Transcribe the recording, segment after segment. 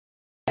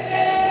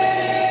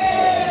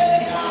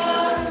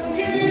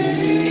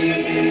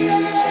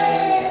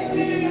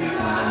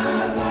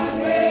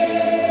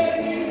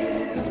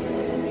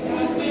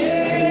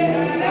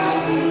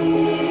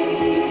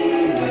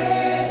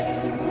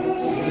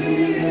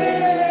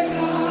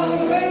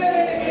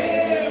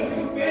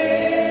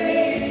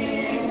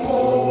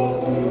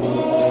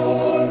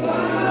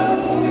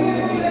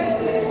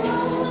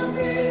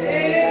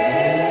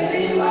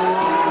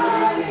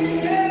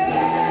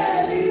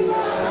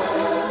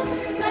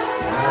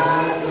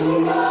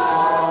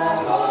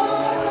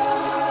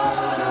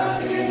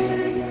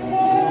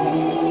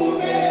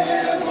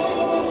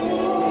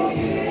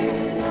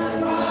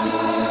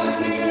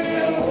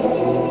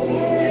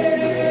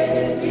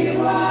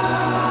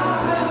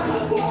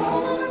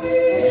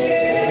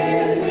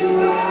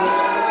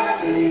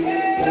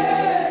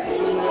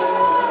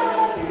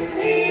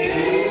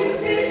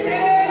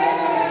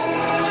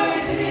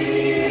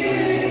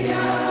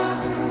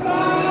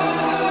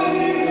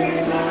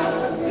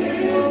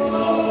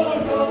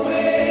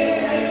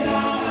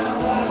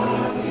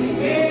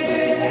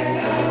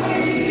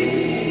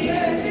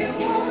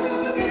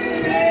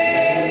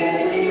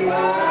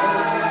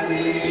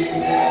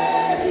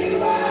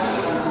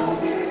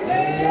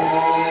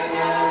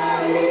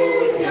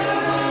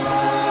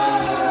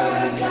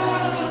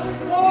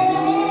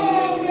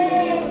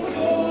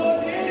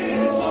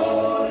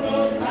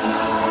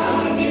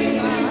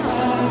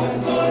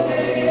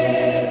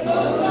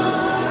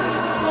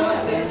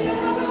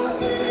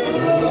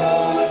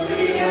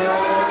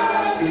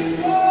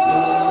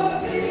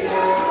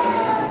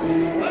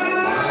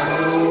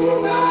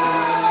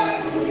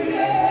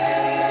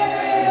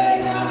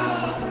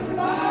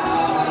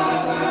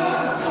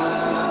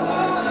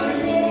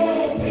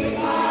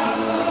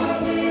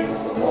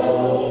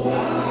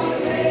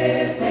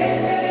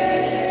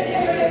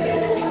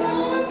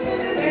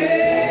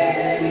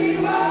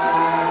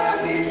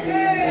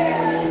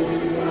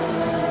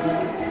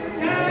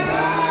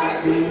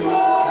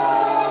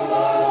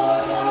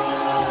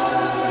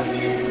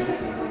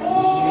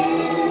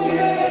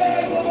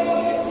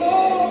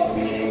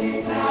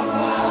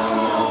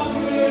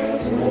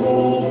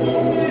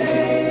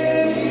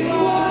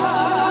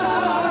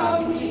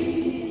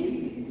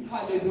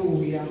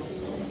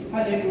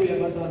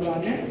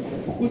bazalwane,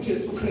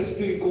 uJesu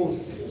Kristu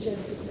inkosi.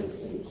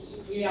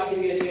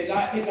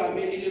 Ngiyabingelela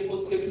egameni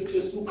lenkosi lethu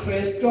uJesu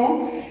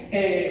Kristu.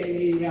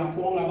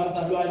 Ngiyabonga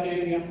bazalwane,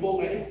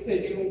 ngiyabonga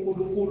ekuseni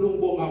uNkulunkulu,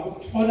 ngibonga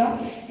ukuthola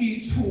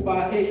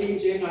ithuba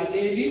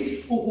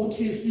elinjengaleli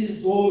ukuthi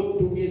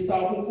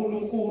sizodumisa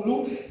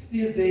uNkulunkulu,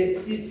 size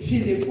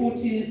siphinde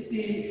futhi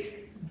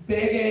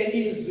sibheke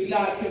izwi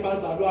lakhe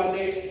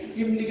bazalwane.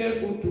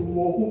 Ngimnikeza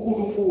udumo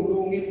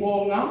uNkulunkulu,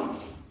 ngibonga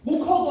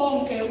kukho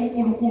konke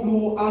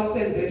uNkulunkulu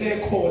asenzele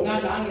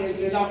khona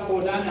nangenzela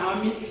khona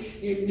nami.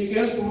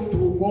 Ngimnikeza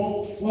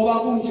udumo ngoba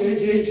kunje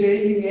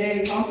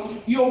ingenxa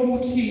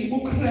yokuthi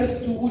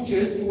uKristu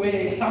uJesu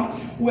wehla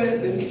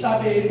weze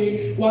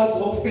emhlabeni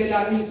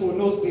wazofela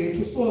izono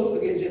zethu.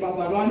 Soze nje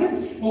bazalwane,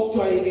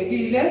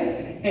 okujwayelekile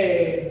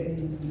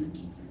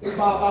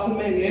ubaba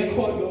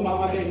umengekho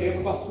noma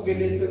abengekho basuke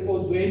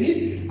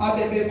besenkonzweni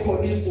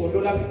abebekhona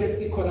izolo lapho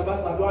besikhona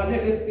bazalwane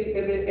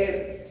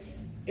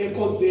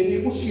enkonzweni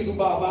ushilo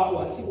ubaba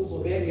wathi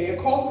uzobe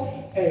engekho,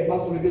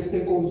 bazobe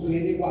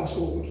besenkonzweni kwasho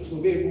ukuthi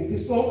uzobe kuphi.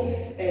 So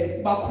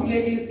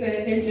sibakhulekise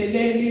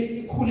endleleni,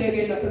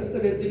 sikhuleke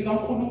nasemsebenzini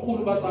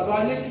kaNkulunkulu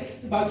bazalwane,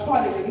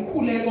 sibathwale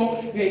ngemkhuleko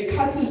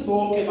ngezikhathi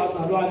zonke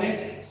bazalwane.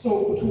 So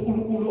ukuthi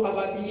uNkulunkulu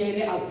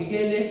ababiyele,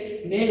 avikele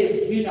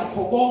nezwi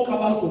nakho konke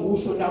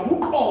abazokusho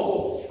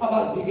nakuqobo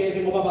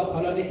abavikele, ngoba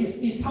bazalwane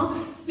isitha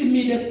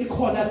simile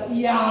sikhona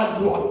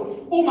siyalwa.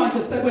 Uma nje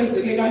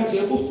sekwenzeke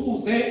kanje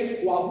usuze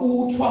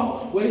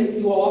wabuthwa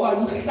wenziwa waba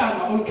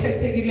uhlanga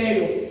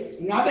olukhethekileyo,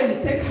 ngabe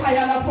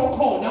isekhaya lapho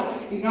khona,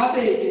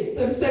 ingabe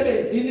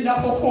isemsebenzini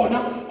lapho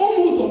khona,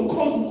 umuzo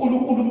mkhozi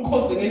uNkulunkulu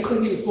mkhozi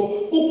ngeqiniso,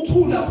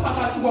 ukuthula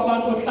phakathi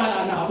kwabantu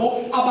ohlala nabo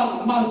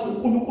abangamazi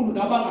uNkulunkulu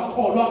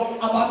nabangakholwa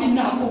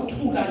ababinakho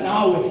ukuthula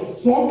nawe.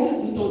 Zonke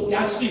izinto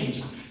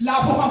ziyashintsha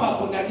lapho hamba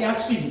khona,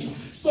 kuyashintsha.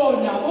 So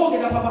nabo-ke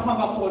lapho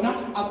abahamba khona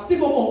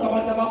akusibo bonke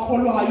abantu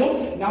abakholwayo,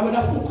 nawe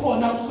lapho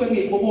ukhona kusuke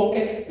ngekho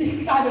bonke.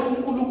 Sihlale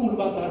kuNkulunkulu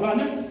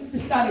bazalwane,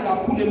 sihlale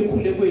kakhulu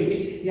emkhulekweni.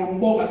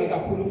 Ngiyambonga-ke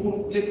kakhulu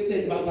uNkulunkulu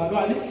ekuseni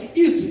bazalwane.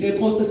 Izwi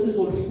lenkosi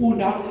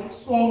sizolifunda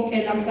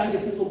sonke namhlanje,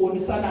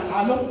 sizobonisana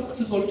ngalo,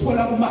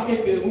 sizolithola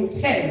kumaHebheru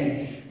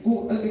 10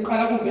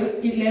 liqala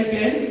kuverse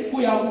 11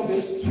 kuya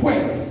kuverse 12.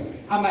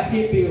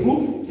 AmaHebheru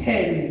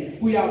 10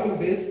 kuya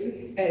kuverse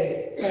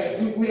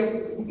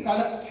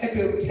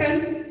Hebrew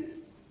 10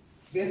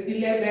 verse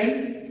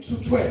 11 to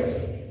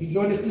 12.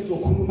 Ilona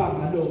sizokhuluma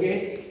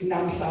ngalo-ke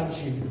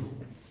namhlanje.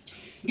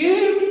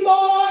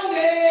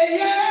 Ngimbone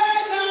yena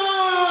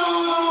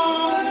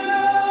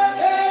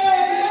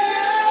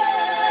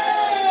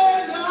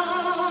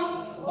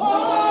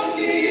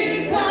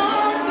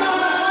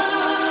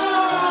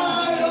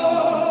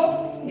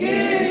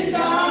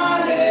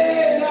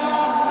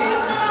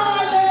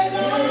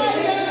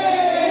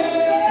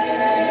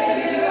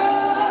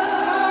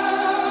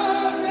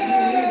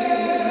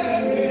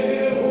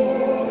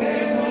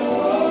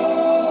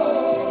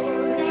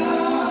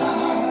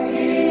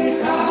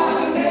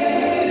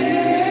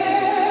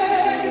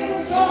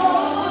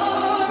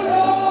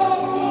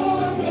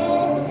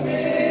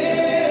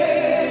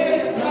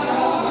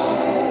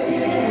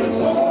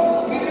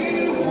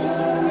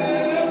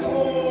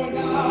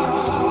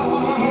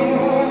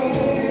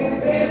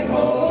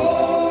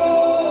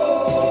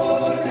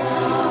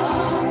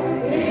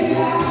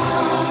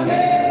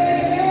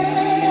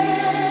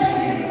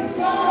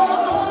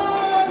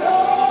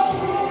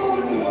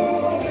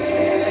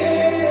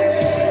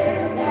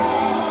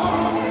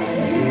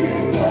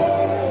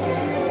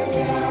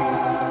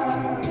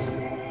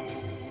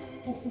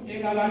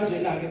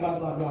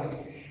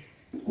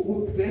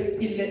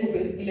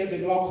verse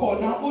 11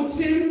 wakhona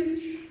uthi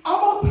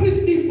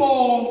abapristi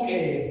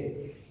bonke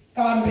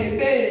kambe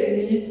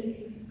bemi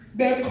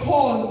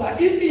bekhonza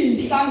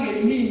imihla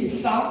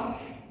ngemihla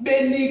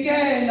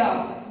benikela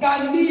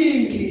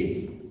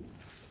kaningi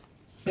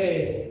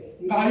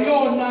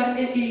ngayona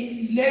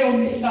leyo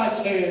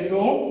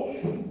mihlatshelo,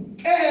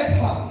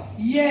 kepha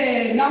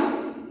yena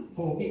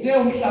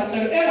leyo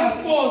mihlatshelo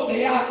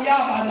engasoze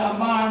yaba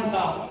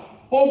namandla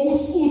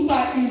okususa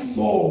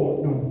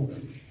izono.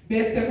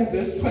 Bese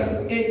kuverse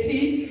 12 ethi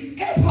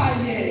kepha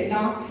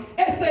yena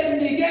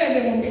esenikele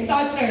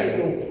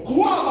ngomhlatshelo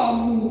waba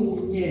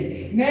munye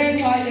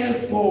ngenxa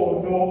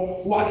yezono,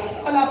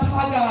 wahlala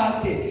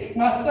phakade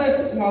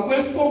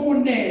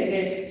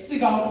ngakwesokunene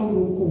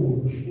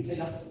sikaNkulunkulu.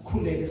 Ngicela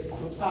sikhuleke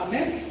sikhothame,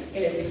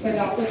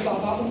 ngicela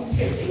ubaba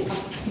uMthembu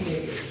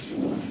asikhuleke.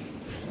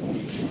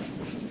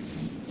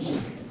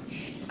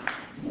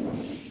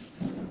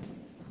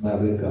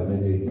 Baba,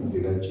 egameni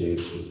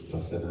likaJesu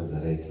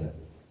waseNazaretha,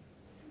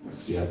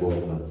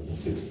 siyabonga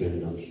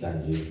nasekuseni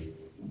namhlanje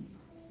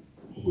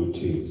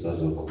ukuthi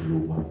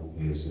usazokhuluma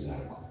ngezwi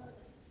lakho.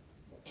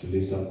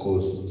 Thulisa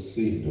Nkosi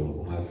umsindo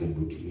ungavimbi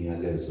ukuthi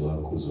umyalezo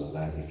wakho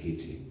uzwakale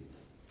kithi.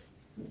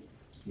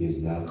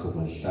 Izwi lakho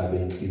malihlabe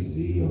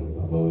inhliziyo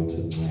Baba wethu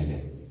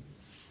ngcwele.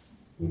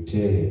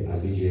 Uthe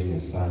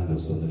alinjengesando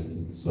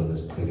sona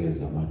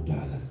siqhekeza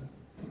amadwala.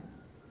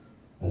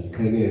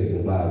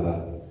 Aliqhekeze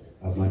Baba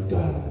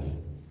amadwala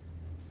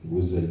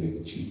ukuze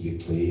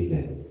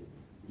ligcine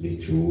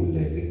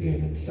lijule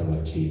lingene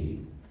emhlabathini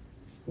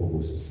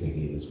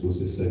obusisekile.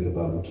 Sibusiseke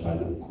Baba,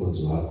 uthwale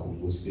umkhonzo wakho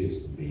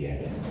ubusise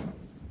ubiyele.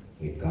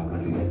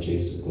 Ngegama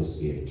likaJesu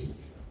Nkosi yethu.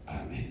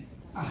 Amen.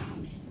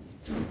 Amen.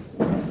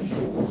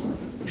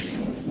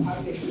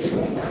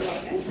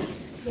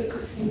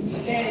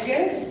 Lesifundileke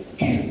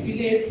izwi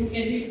lethu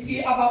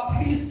elithi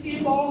abapristi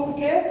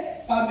bonke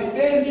babe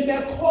bemi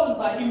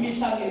bekhonza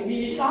imihla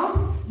ngemihla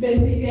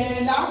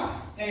benikela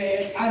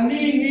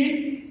kaningi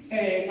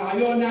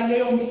ngayona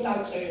leyo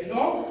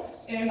mhlatshelo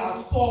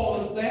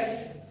engasoze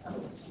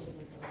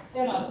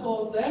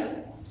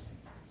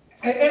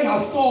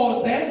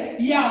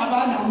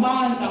yaba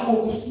namandla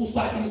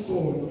okususa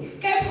izono,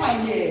 kepha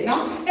yena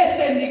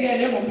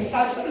esenikele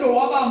ngomhlatshelo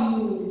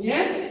wabamunye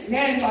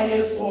ngenxa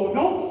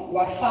yezono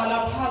wahlala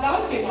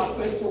phakade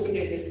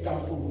ngakwesokunene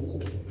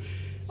sikaNkulunkulu.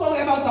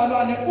 So-ke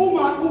bazalwane,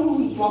 uma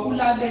uzwa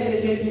ulalele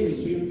leli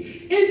zwi,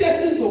 into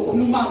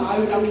esizokhuluma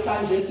ngayo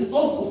namhlanje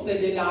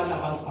sizovuselelana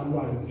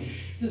bazalwane.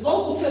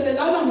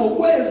 Sizovuselelana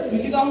ngokwezwi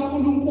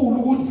likaNkulunkulu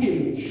ukuthi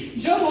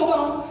njengoba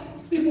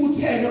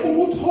sibuthene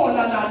ukuthola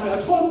lana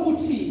uyathola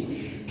ukuthi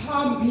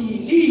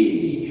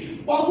phambilini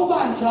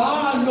kwakuba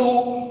njalo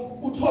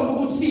uthola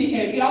ukuthi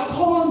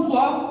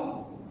kuyakhonzwa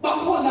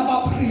bakhona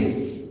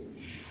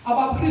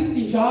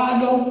abapristi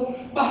njalo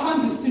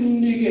bahambisa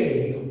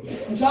iminikelo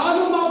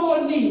njalo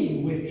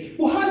maboniwe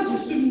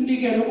uhanjiswa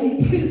iminikelo.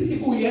 Umpristi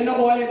kuyena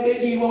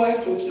owayebekiwe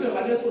owayegcotshiwe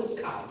ngaleso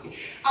sikhathi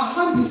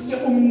ahambise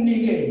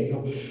umnikelo,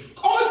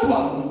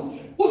 kodwa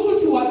kusho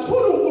ukuthi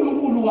wathula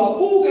uNkulunkulu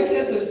wabuka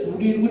ehlezi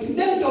ezulwini ukuthi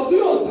lento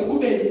kuyoze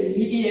kube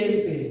yini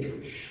iyenzeka,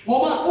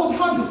 ngoba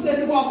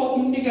ukuhambiseni kwabo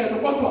umnikelo.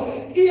 Kodwa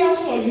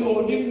iyasho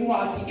yona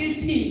incwadi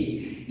ithi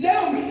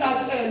leyo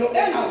mhlatshelo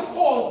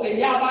engasoze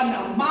yaba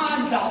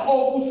namandla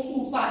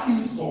okususa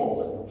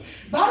izono,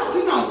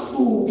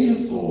 zazingasuki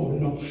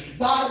izono,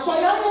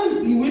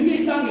 kwayenziwa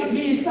imihla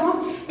ngemihla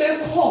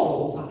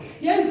bekhonza,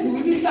 yenziwa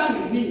imihla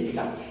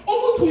ngemihla.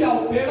 Ukuthi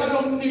uyawubheka lo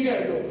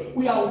mnikelo,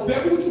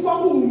 uyawubheka ukuthi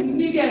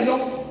kwakuwumnikelo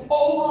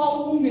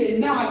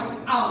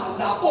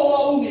owawungenacala,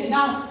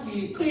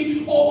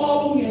 owawungenasici,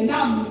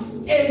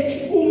 owawungenamistake.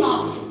 Uma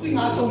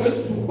singasho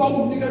ngesizulu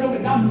kwakuwumnikelo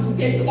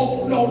ongenamistake of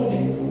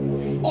flawless,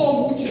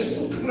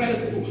 oNguJesu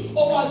Kristu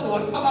owaze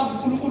wathaba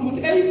uNkulunkulu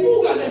ukuthi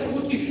eyibuka lento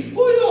ukuthi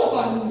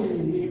kuyoba nini.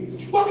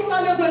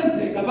 Kwakuhlale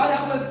kwenzeka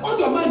bayakwenza,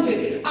 kodwa manje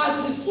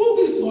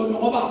azisuki izono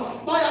ngoba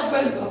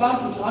bayakwenza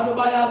abantu njalo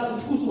bayazi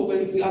ukuthi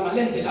kuzokwenzeka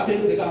ngale ndlela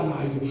abenzeka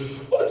ngayo.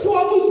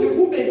 Kuthiwa kuze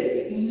kube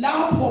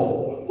lapho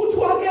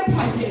kuthiwa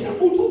kepha yena,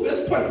 uthi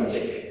uverse 12 nje,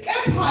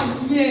 kepha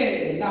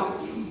yena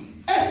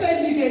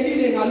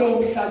esenikelile ngalowo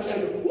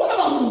mhlatshelo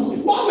waba munye,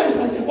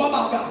 wakwenza nje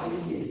kwaba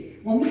kanye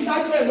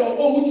ngomhlatshelo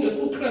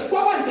oNguJesu Kristu,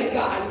 kwaba nje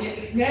kanye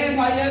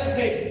ngenxa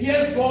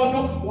yezono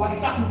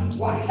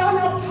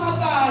wahlala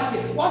phakade,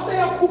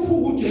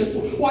 waseyakhuphuka uJesu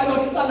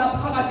wayohlala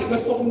phakade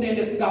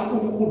kwesokunene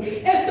sikaNkulunkulu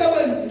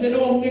esewenzile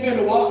lowo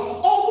mnikelo wawo,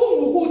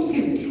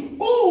 okungukuthi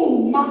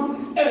uma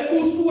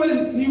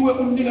usuwenziwe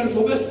umnikelo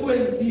njengoba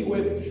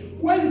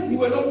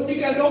wenziwe lo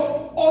mnikelo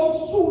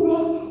omsulwa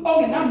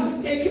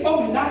ongenamistake,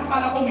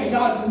 ongenacala,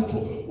 ongenalutho,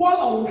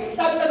 kwaba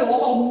umhlatshelo,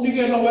 waba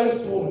umnikelo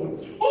wezono.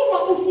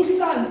 Uma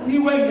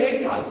usuhlanziwe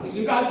ngegazi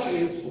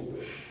likaJesu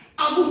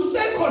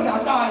akusekho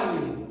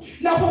nakanye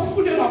lapho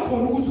kufuneka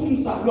khona ukuthi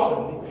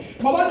umzalwane,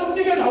 ngoba lo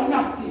mnikelo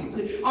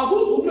awunasici,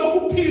 akuzukulokhu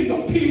kuphindwa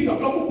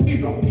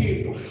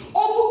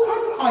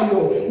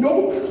okukhathayo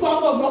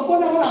nokuhlaba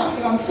nokubonakala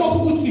kahle kamhlophe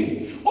ukuthi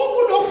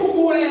ukulokhu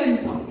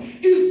kuwenza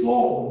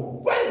izono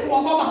kwenziwa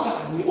kwaba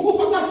kanye,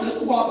 ukufa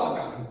kaJesu kwaba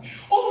kanye.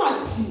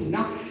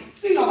 Ungathina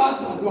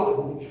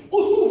singabazalwane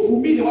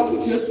usuvumile wathi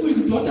uJesu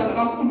uyindodana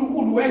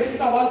kaNkulunkulu,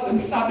 wehla waze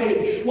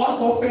emhlabeni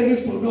wazofela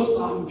izono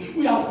zami,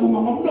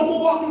 uyavuma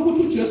ngomlomo wakho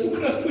ukuthi uJesu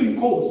Kristu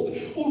uyinkosi,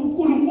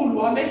 uNkulunkulu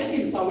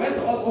wamehlisa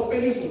wenza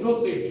wazofela izono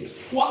zethu,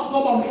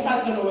 wazoba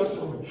umhlatshelo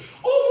wezono.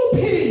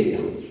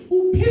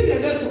 Uphinde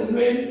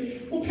lezonweni,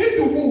 uphinde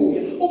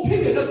ubuye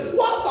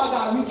wafa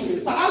kanye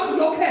uJesu,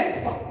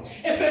 akulokho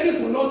efela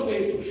izono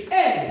zethu,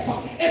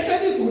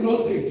 efela izono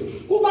zethu,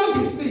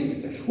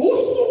 kubambisise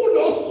usuku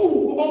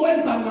nosuku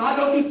owenza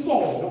ngalo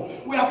isono,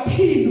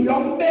 uyaphinda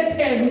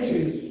uyombethela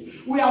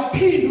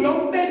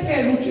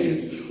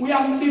uJesu,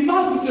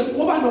 uyamlimaza uJesu,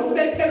 ngoba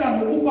nokubethelwa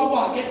nokufa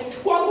kwakhe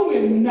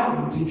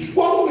kwakungemnandi,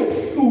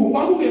 kwakungebuhlungu,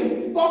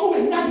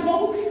 kwakungemnandi,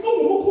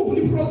 kwakubuhlungu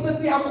ukukhumbula iprocess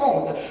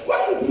yakhona.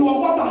 Kwenziwa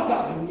kwaba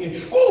kanye,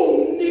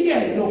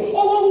 kuwumnikelo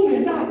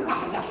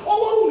owawungenacala,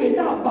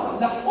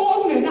 owawungenabala,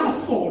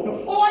 owawungenasono,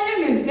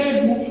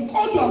 owayengenzelwe,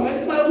 kodwa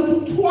ngenxa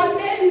yokuthi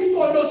uthwalele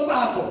isono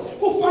sakho.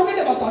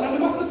 Kufanele bazalwane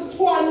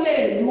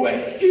masesithwalelwe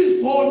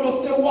izono,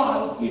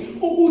 sewazi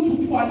ukuthi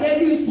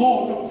uthwalele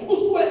izono,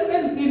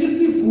 usuwesenzile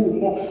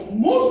isivumo,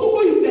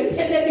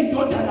 musukuyibethelela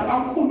indodana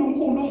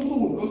kaNkulunkulu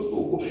usuku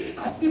nosuku.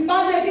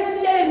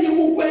 Asibalekeleni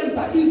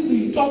ukwenza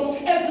izinto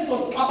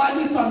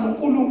ezizosixabanisa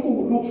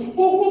noNkulunkulu,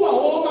 ukuba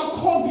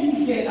womakhomba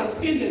indlela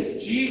siphinde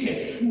sijike,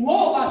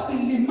 ngoba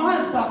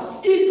silimaza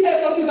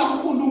icebo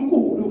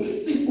likaNkulunkulu,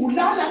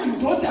 sibulala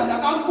indodana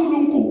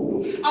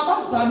kaNkulunkulu.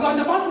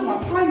 Abazalwane, abantu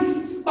ngaphandle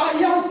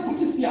bayazi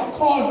ukuthi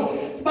siyakholwa,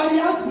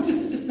 bayazi ukuthi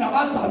sithi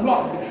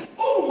sinabazalwane.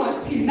 Uma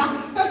thina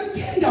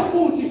sesiphinda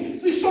futhi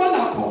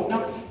sishona khona,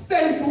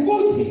 senza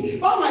ukuthi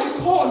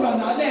bangayikholwa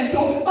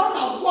nalento,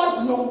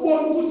 bangakwazi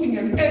nokubona ukuthi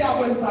ngempela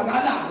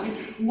kwenzakalani.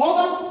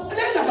 Ngoba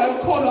le ndaba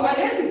yokholwa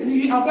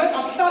ayenzi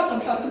akuhlatshwa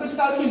mhlawumbe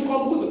behlatshwe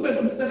inkomo ukuze kube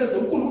nomsebenzi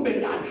omkhulu kube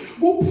nani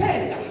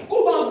kuphela.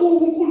 Kuba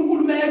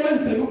uNkulunkulu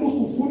meyekwenzela ukuthi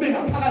uvume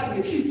ngaphakathi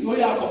ngenhliziyo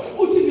yakho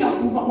uthi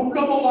ngiyavuma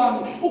ngomlomo wami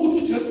ukuthi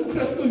uJesu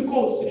Kristu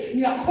inkosi,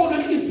 ngiyakholwa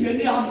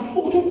enhliziyweni yami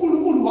ukuthi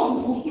uNkulunkulu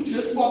wamvusa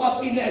uJesu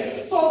kwabafileyo.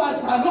 So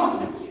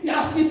bazalwane,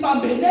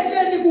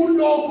 yasibambeleleni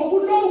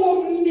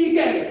kulowo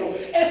mnikelo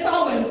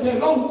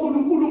esawenzelwa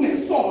uNkulunkulu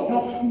ngesono,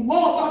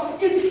 ngoba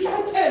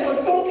imihlatshelo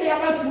yonke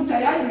yamaJuda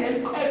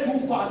yayingeqeda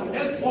uvalo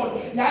nesono,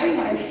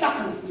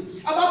 yayingayihlanzi.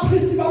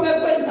 Abaphristi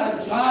babekwenza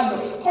njalo,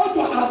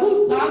 kodwa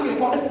akuzange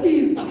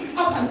kwasiza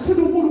up until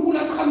uNkulunkulu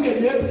aqhambe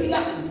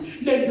neplani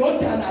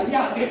lendodana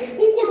yakhe.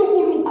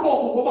 uNkulunkulu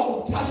uqobo, ngoba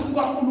ukuthatha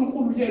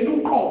kukaNkulunkulu yena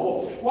uqobo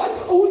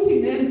wathi uthi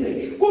ngenze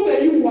kube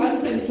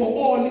yi-once and for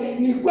all,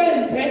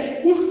 ngikwenze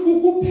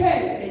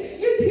kuphele.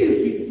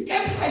 Lithizwi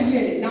kepha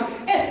yena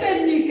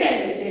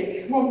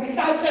esenikele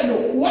ngomhlatshelo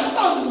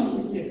waba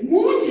munye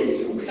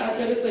nje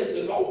umhlatshelo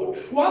esenzelwa wona,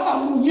 waba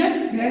munye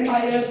ngenxa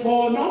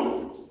yesono.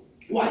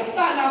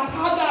 Wahlala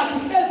phakathi,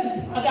 uhlezi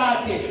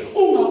phakathi,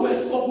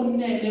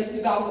 ungakwesokunene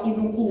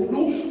sikaNkulunkulu.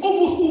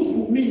 Uma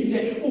usuvumile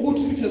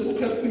ukuthi uJesu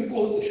Kristu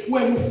inkosi,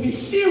 wena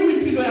ufihliwe,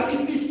 impilo yakho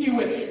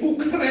ifihliwe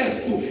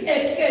kuKristu,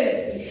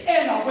 ehlezi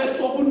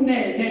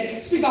engakwesokunene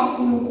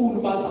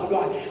sikaNkulunkulu.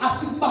 Bazalwane,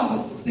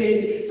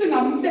 asikubambisiseni,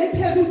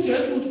 singambetheli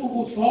uJesu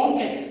nsuku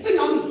zonke,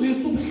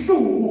 singamzwisi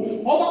ubuhlungu,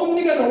 ngoba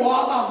umnikelo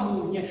waba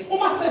munye.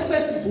 Uma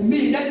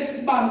sesivumile,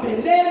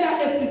 bambelela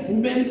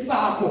esivumeni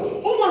sakho.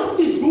 Uma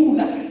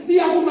sidlula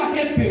siya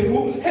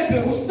kumaHebheru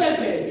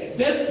 7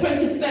 verse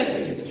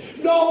 27.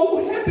 Lo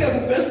uHebheru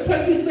verse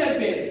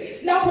 27,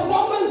 lapho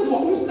kwakwenziwa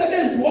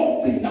umsebenzi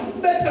wokugcina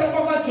ukubethelwa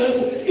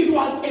kwakaJesu. It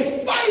was a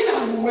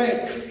final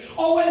work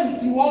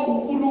owenziwa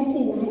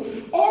uNkulunkulu,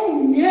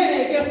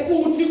 ongeke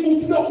futhi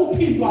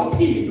uphindwa,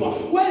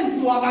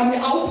 wenziwa kanye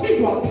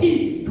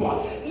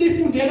awuphindwa.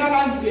 Lifundeka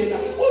kanjena,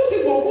 uthi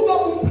ngokuba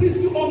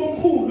umpristi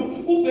omkhulu,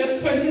 uverse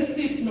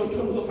 26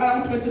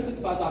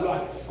 no-26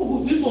 bazalwane,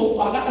 ukuze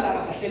izozwakala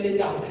kahle le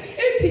ndaba.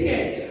 Ithi-ke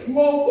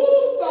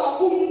ngokuba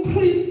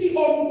umpristi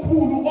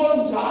omkhulu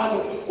onjalo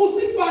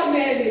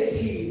usifanele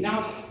thina,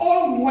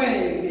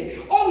 ongcwele,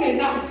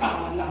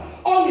 ongenakala,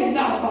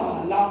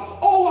 ongenabala,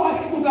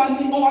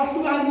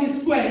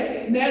 owahlukaniswe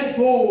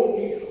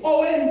nezoni,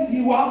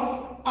 owenziwa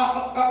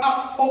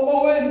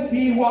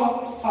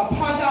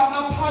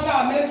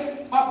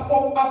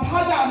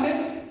aphakame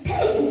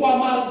phezu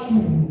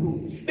kwamazulu.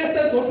 Bese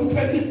zothi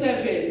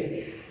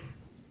 27,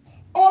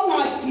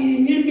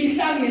 ongadingi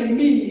imihla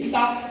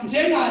ngemihla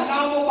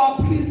njengalabo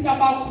baphristi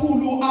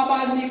abakhulu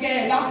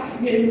abanikela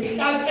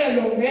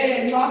ngemihlatshelo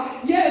ngenxa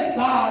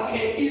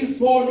yezakhe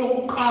izono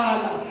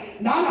kuqala,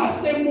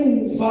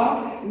 nangasemuva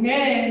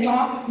ngenxa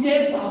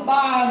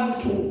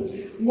yezabantu,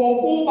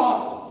 ngokuba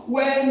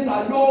wenza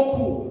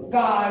lokhu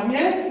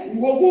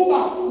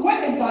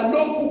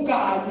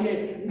kanye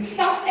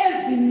mhla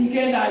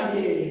ezinikela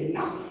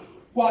yena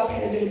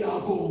kwaphelela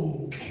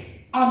konke.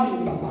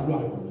 Amen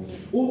bazalwane.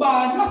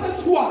 Ubani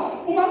masethiwa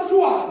uma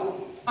kuthiwa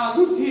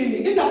akudingi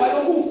indaba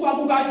yokufa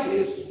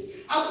kukaJesu,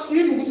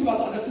 akudingi ukuthi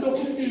bazalwane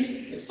silokhu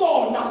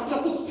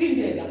silokhu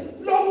siphindela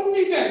lo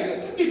mnikelo.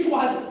 It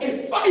was a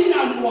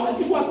final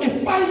one, it was a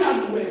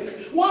final work,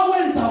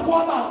 wawenza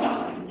kwaba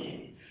kanye.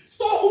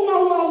 So uma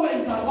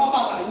wawenza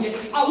kwaba kanye,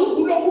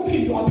 awuzulokhu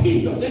uphindwa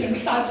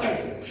njengemhlatshelo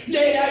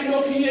le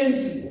yayilokhu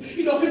yenziwa,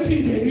 ilokhu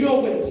iphindela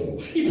iyokwenziwa,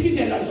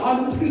 iphindela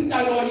njalo umpristi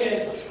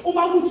ayoyenza.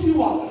 Uma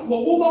kuthiwa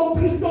ngokuba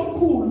umpristi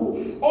omkhulu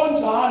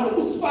onjalo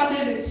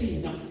usifanele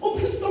thina,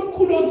 umpristi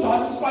omkhulu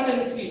onjalo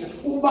usifanele thina,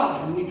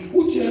 ubani?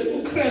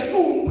 uJesu Kristu,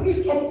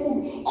 umpristi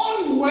omkhulu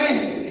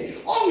ongcwele,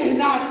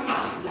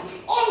 ongenakala,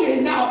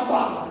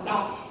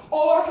 ongenabala,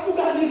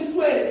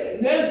 owahlukaniswe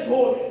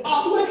nezoni,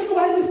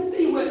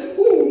 awehlukanisiwe,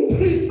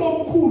 umpristi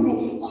omkhulu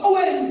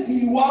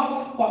owenziwa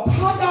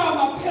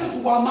waphakama phezu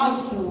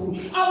kwamazulu,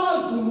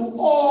 amazulu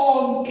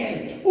onke.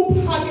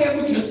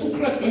 Uphakeme uJesu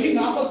Kristu,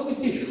 yingakho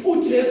sithi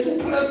uJesu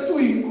Kristu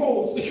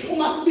inkosi.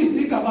 Uma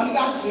sibiza igama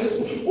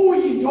likaJesu,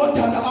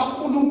 uyindodana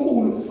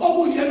kaNkulunkulu,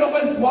 okuyena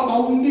okwenziwa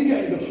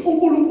ngawumnikelo.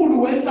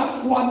 uNkulunkulu wenza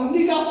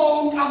wamnika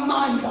onke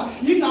amandla.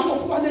 Yingakho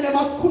kufanele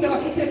masikhuleka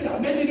sithi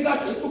egameni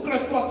likaJesu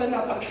Kristu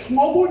waseNazaretha,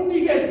 ngoba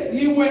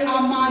unikeziwe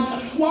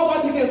amandla,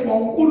 wawanikezwa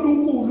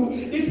uNkulunkulu.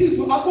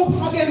 Lithi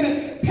akuphakeme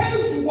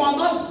phezu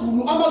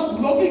kwamazulu,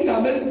 amazulu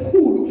okugama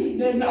elikhulu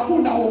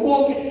nakunawo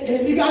bonke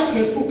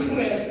elikaJesu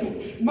Kristu.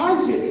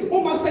 Manje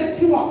uma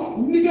sekuthiwa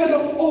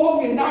umnikelo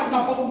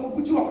ongenakala,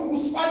 kuthiwa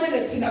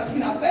usifanele thina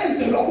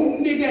senzelwa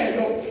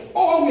umnikelo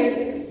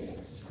ongcwele.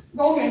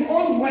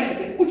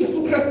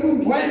 uJesu Kristu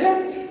ungcwele,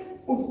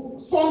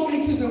 sonke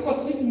inhliziyo yenkosi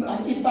lithi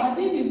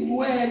ibanini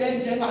ngcwele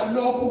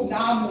njengalokhu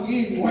nami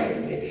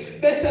ngingcwele.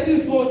 Bese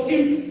lizothi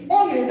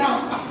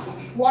ongenakala,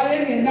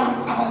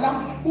 wayengenacala,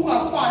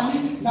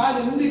 ungafani nale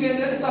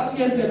mnikelo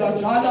esasiyenzelwa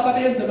njalo,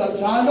 ababenzelwa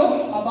njalo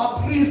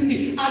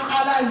abapristi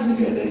aqala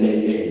ayinikelele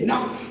yena.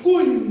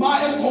 Kuyima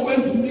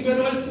ezokwenza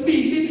umnikelo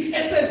wesibili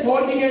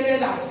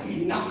esezonikelela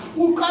thina.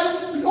 Uqala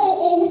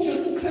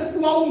uJesu Kristu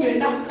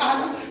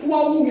wawungenacala,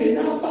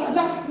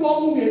 wawungenabala,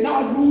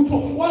 wawungenalutho,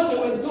 waze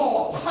wenziwa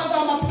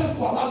waphakama phezu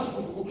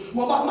kwamazulu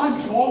ngoba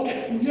amandla onke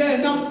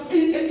uyena,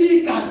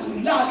 igazi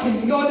lakhe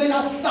yilona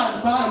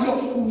elasihlanzayo.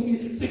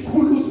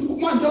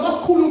 Manje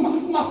abasikhuluma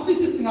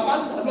masithi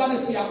singabazalwane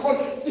siyakhona,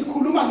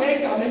 sikhuluma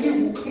ngegama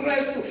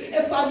elinguKristu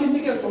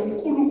esalinikezwa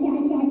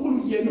uNkulunkulu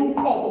yena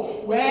uqobo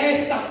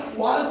wehla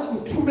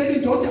wasithumela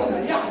indodana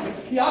yakhe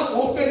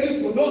yazofela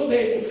izono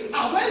zethu.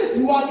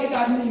 Akwenziwa-ke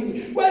kaningi,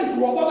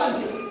 kwenziwa kwaba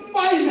nje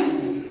final.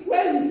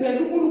 Wenzela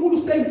uNkulunkulu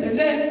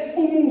senzele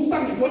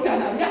umusa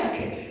ngendodana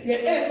yakhe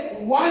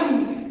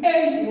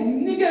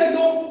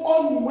nomnikelo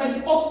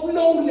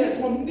oflawless,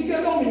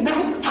 ngomnikelo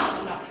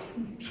ongenacala.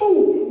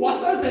 2,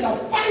 wasenzela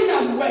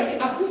final work.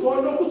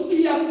 Asizoloku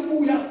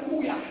sibuya.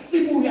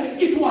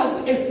 It was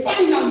a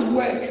final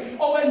work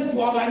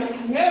owenziwa kanye.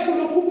 Ngeke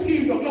lokhu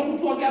uphindwa, lokhu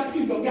kuthiwa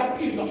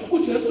kuyaphindwa.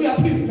 uJesu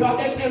uyaphindwa,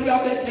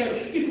 uyabethelwa.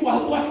 It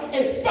was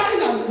a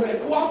final work.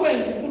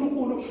 Wakwenza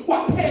uNkulunkulu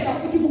kwaphela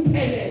futhi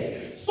kuphelele.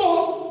 So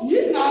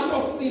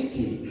yingakho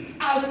sithi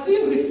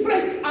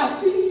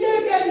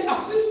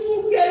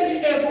asisukeni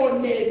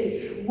eboneni,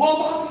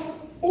 ngoba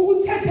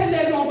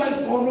ukuthethelelwa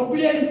kwezono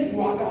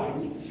kuyenziwa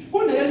kanye.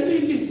 Kunelinye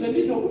ilizwe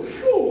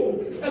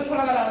linobuhlungu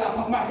etholakala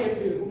lapha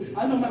kumaHebheru,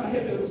 anoma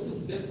amaHebheru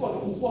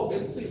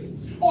 6:4-6,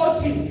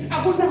 othi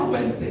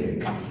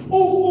akunakwenzeka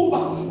ukuba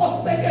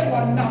oseke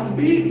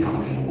wanambitha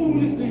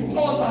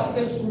izinto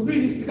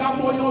zasezulwini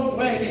zikamoya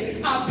ongcwele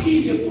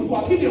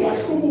waphinde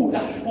wahlubuka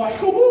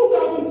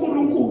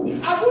kuNkulunkulu.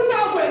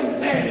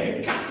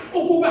 Akunakwenzeka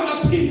ukuba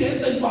aphinde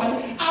esenjani,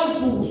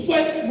 avuswe,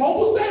 ngoba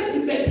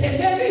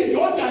usezibethelela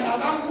indodana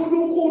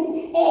kaNkulunkulu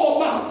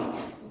obaba.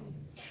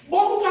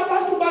 Bonke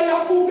abantu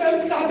bayabuka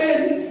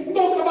emhlabeni,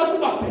 bonke abantu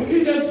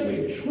babhekile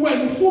ezweni,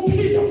 wena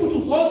usuphinde futhi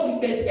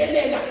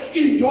uzozibethelela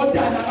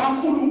indodana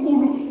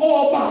kaNkulunkulu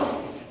obaba.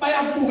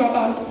 Bayabuka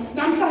abantu.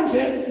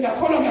 Namhlanje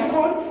ngiyakholwa,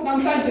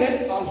 namhlanje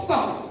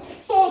awusazi.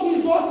 So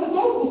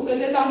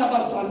sizovuselelana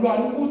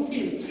bazalwane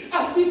ukuthi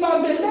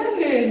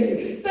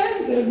asibambeleleni,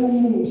 senzele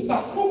umusa.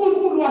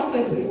 uNkulunkulu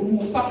wasenzela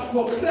umusa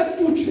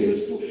ngoKristu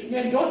Jesu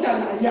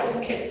ngendodana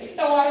yakhe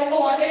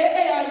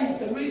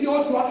eyayizelwe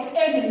yodwa,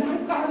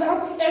 engenacala,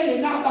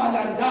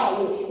 engenabala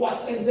ndawo.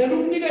 Wasenzela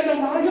umnikelo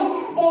ngayo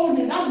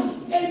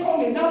ongenamistake,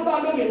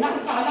 ongenabala,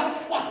 ongenacala.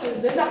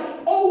 Wasenzela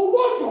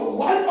owodwa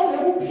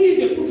ongeke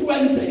uphinde futhi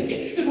wenzeke.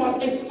 It was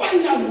a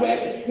final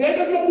work.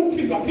 Ngeke kulokhu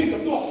uphindwa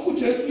kuthiwa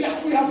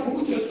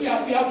uJesu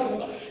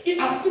uyavuka.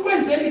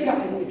 Asikwenzeli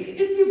kanye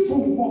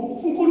isivumo.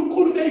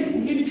 uNkulunkulu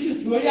beyivulile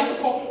inhliziyo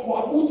yakho,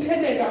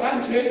 wabutheleka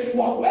kanje,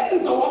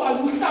 wakwenza waba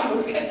luhlambo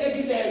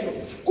olukhethekileyo.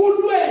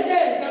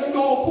 Kulweleke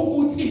lokhu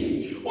ukuthi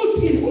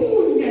uthi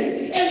kunye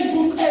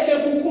engikucele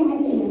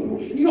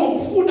kuNkulunkulu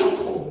ngiyokufuna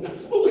khona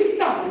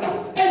ukuhlala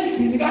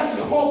endlini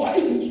kaJehova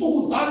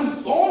izinsuku zami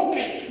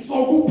zonke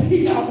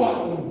zokuphila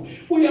kwami.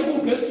 Uye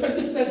kuverse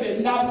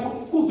 27 lapho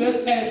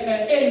kuverse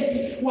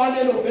 8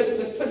 walelo verse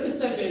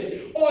 27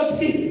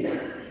 othi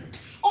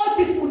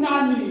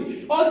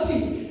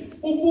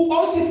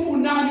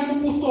funani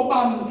ubuso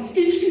bami,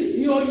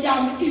 inhliziyo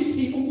yami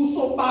ithi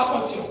ubuso bakho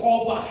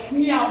Jehova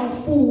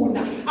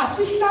ngiyabufuna.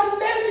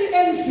 Asihlaleni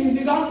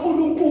endlini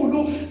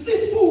kaNkulunkulu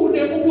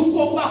sifune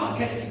ubuso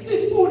bakhe,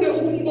 sifune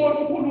ukumbona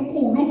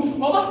uNkulunkulu,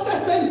 ngoba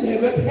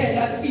sesenzelwe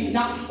phela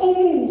thina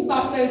umusa,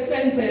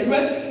 sesenzelwe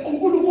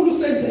uNkulunkulu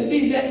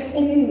senzelile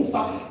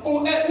umusa.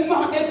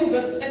 Uma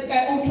verse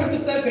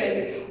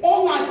 27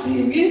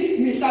 ongadingi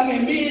mihla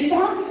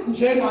ngemihla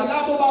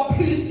njengalabo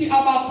bapristi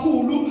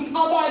abakhulu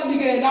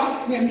abanikela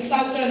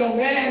ngemhlatshelo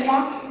ngenxa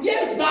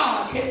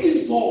yezakhe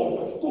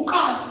izono.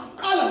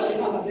 Kuqala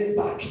wayehamba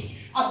nezakhe,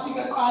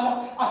 afike qala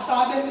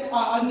ahlabe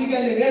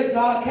anikele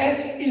ngezakhe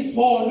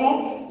izono.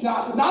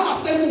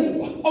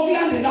 Nangasemuva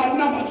okulandelayo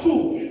number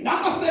 2,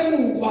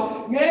 nangasemuva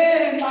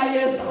ngenxa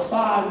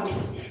yezabantu,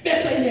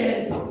 bese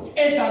yeza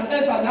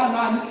eza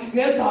nangani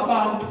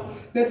ngezabantu.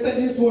 Bese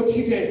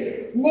lizothi-ke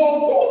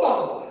ngokuba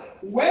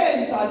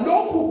wenza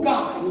lokhu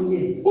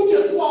kanye,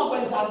 uJesu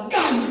wakwenza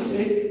kanye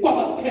nje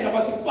kwaba kuphela,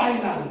 kwathi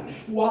final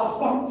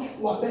wafa,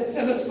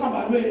 wabethelwa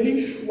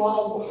esiphambanweni,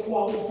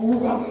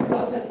 wavuka,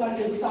 wathi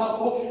esandleni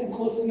sakho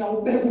Nkosi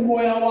ngiyawubeka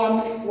umoya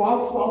wami,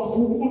 wavuka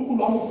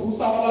uNkulunkulu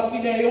wamvusa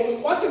abafileyo.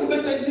 Wathi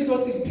bese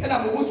lizothi kuphela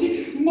ngokuthi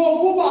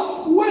ngokuba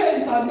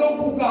wenza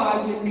lokhu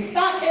kanye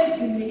mhla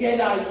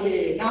ezinikela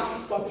yena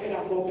kwaphela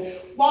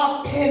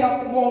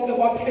konke,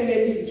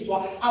 kwapheleliswa.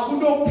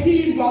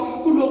 Akunophindwa,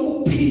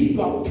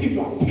 kulokuphindwa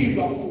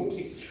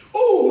futhi.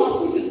 Uma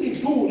futhi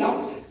sidlula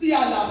siya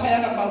lapha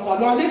yana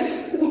bazalwane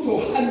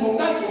uJohane,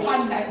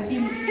 ngokaJohane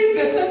 19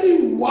 ivesi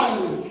 1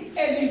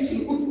 elithi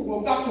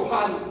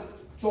ngokaJohane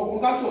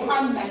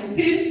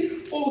 19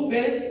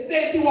 uverse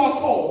 30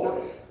 wakhona.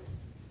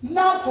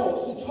 Lapho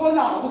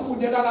sithola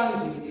kufundeka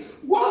kanje,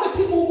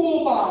 kwathi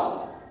ukuba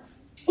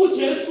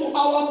uJesu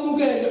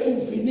awamukele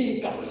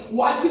uvinika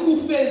wathi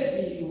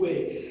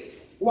kufeziwe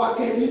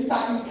wagelisa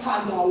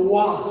ikhanda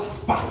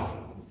wafa.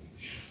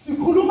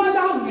 Sikhuluma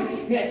la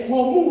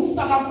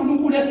ngomusa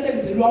kaNkulunkulu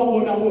esenzelwa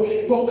wona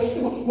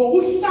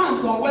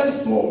ngokuhlanzwa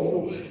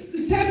kwezono.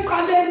 Sithe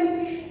eqaleni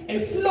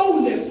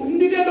flawless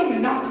umnikelo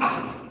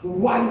ongenakala.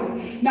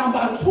 1.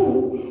 Number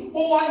 2,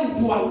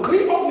 owayenziwa ngqi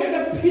ongeke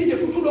kuphinde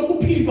futhi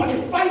ulokuphindwa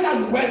final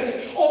work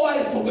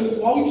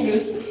owayezokwenziwa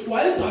uJesu.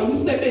 Wayenza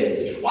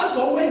umsebenzi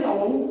wazowenza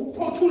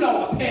wawuphothula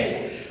waphela.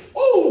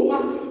 Uma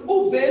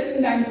uvesi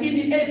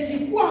 19 ethi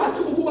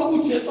kwathi ukuba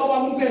uJesu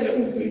awamukele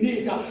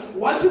uvinika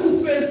wathi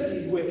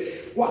kufeziwe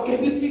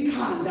wagebisa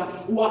ikhanda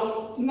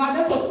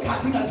ngaleso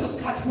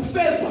sikhathi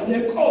kufezwa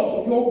lenkonzo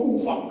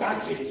yokufa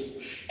kukaJesu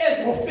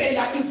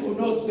ezofela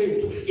izono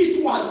zethu.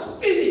 It was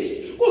finished.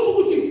 Kusho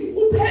ukuthi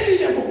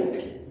kuphelile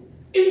konke.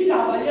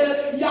 Indaba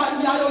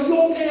yayo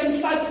yonke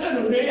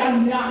yemhlathelo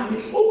neyanyani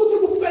ukuthi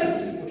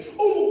kufeziwe.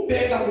 Uma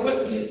ubheka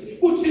ngokwesilisi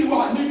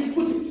kuthiwani?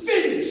 Kuthi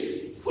finished.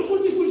 Kusho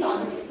ukuthi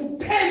kunjani?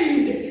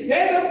 Kuphelile.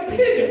 Ngeke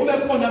kuphinde kube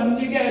khona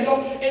umnikelo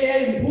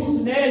eyimbuzi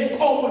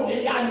neyinkomo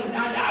neyani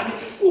nalani.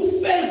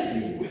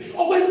 Ufeziwe.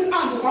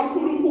 Okwentando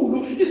kaNkulunkulu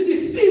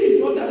isifile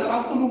indodana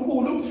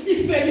kaNkulunkulu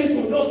ifele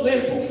izono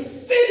zethu.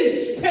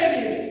 Finish.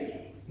 Phelile.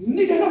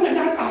 Umnikelo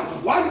ongenakala.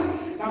 1.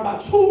 Number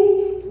 2,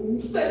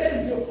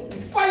 umsebenzi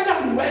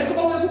final work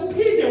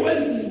owekuphinde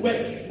wenziwe.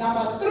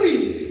 Number 3,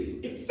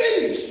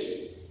 finished.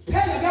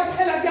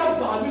 Phela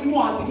kuyavalwa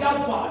incwadi,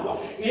 kuyavalwa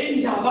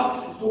ngendaba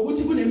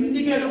zokuthi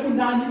kuneminikelo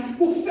kunani.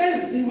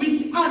 Kufeziwe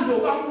intando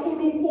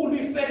kaNkulunkulu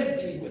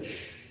ifeziwe.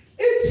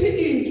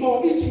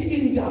 Ithi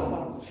indaba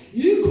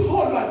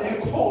yikholwa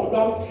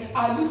nekholwa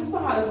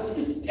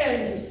alisazi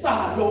istendi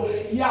salo.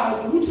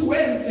 Yazi ukuthi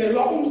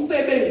wenzelwa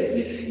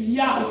umsebenzi,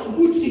 yazi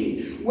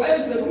ukuthi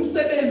wenzelwa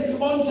umsebenzi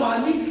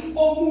onjani,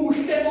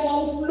 omuhle,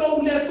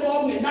 owawuflawless,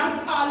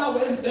 ongenakhala,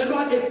 wenzelwa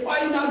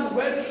final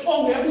work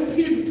ongeke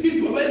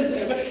uphindwe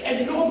wenzeke. And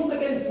lowo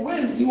msebenzi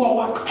wenziwa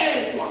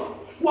waqedwa.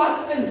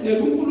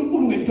 Wasenzela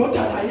uNkulunkulu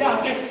ngendodana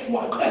yakhe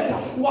waqeda.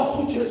 Wathi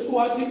uJesu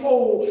wathi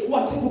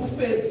wathi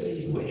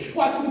kufeziwe,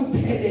 wathi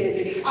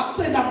kuphelele.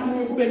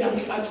 Akusenakuye kube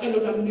namhlatshelo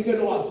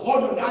namnikelo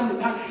wazono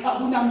nani.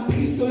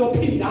 Akunamphristo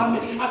yophindame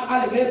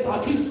aqale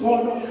ngezakhe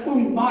izono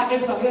kuyima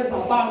ezakeza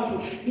abantu.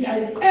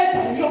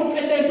 Ngiyayiqeda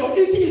yonke lento.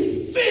 It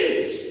is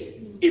finished.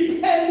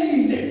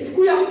 Iphelile,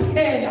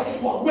 kuyaphela.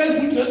 Wakwenza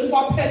uJesu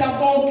kwaphela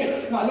konke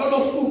ngalolo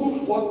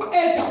suku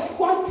waqeda.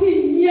 Kwathi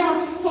nya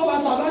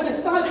sobazalwane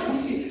sazi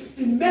ukuthi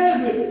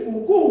simelwe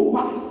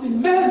ukuma,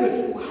 simelwe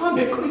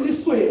ukuhamba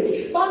eqinisweni.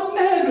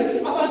 Bamelwe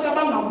abantu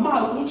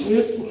abangamazi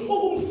uJesu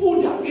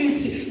ukumfunda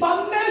kithi.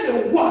 Bamelwe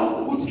ukwazi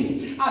ukuthi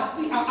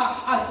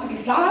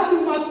asidlali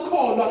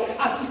masikholwa,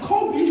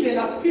 asikhombi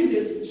indlela siphinde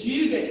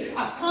sijike,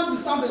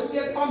 asihambe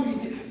siye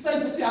phambili,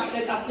 senze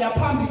siyahleka siya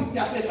phambili,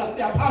 siyahleka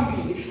siya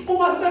phambili.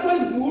 Uma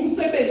sekwenziwa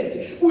umsebenzi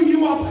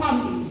kuyiwa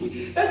phambili.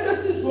 Bese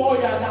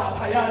sizoya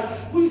lapha yana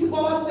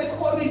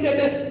kwabaseKorinte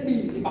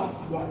besibili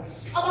bazalwane.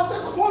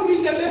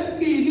 AbaseKorinte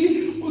besibili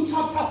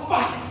chapter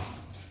 5.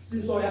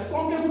 Sizoya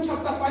sonke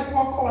chapter 5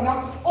 wakhona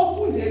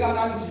ofundeka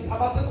kanje.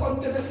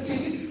 AbaseKorinte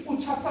besibili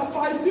chapter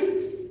 5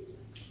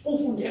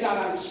 ufundeka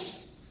kanje.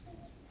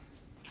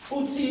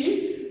 Uthi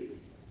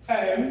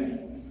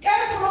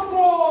kepha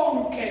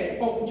konke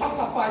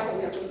chapter 5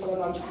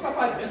 uyaxoxa chapter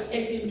 5 verse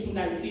 18 to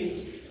 19.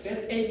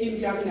 Verse 18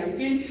 kuya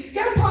 19.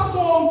 Kepha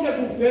konke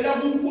kuvela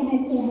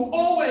kuNkulunkulu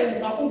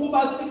owenza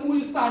ukuba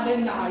sibuyisane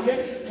naye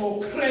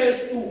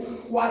ngoKristu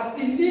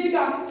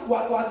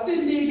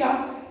wasinika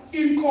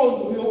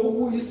inkonzo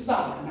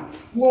yokubuyisana.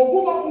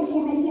 Ngokuba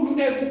uNkulunkulu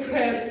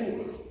ekuKristu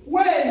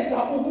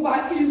wenza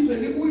ukuba izwe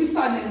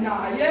libuyisane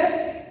naye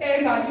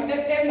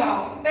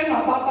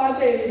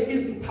engababaleli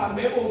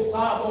iziphambeko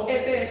zabo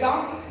ebeka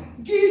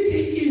kithi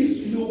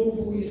izwi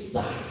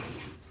lokubuyisana.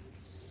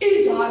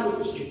 Injalo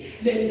nje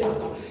le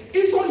ndaba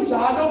isho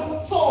njalo.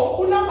 So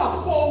unumber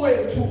 4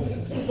 wethu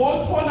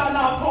sizothola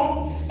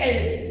lapho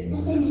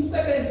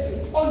umsebenzi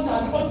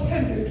onjani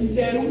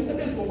othembekileyo,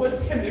 umsebenzi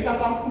wokwethembeka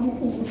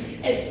kaNkulunkulu,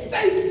 a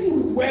faithful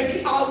work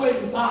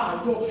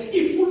awenzayo.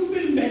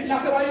 I-fulfillment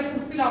lapho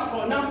wayefulfilla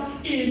khona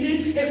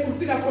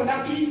efulfilla khona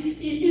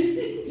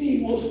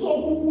isidingo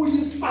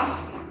sokubuyisana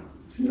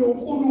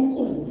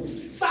noNkulunkulu.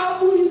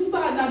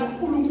 Sabuyisana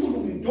noNkulunkulu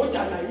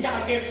ngendodana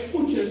yakhe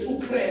uJesu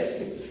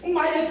Kristu.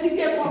 Uma yethi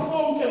kepha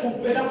konke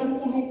kuvela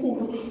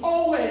kuNkulunkulu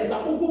owenza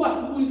ukuba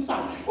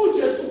sibuyisane.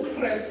 uJesu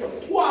Kristu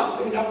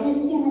wavela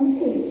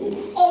kuNkulunkulu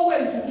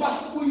owenza ukuba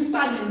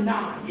sibuyisane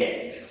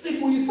naye.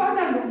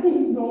 Sibuyisana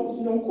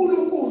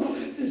noNkulunkulu,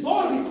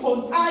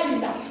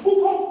 sizoreconcile.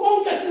 Kukho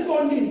konke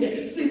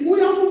sibonile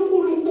sibuya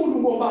kuNkulunkulu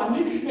ngobani?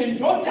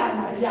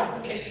 Ngendodana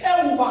yakhe.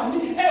 Ewubani?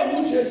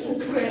 EuJesu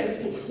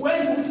Kristu.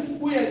 Wenza ukuthi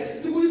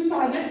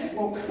sibuyisane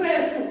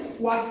ngoKristu,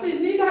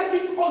 wasinika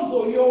inkonzo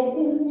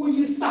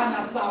yokubuyisana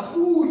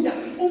sabuya.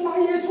 Uma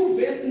yethu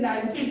verse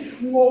 19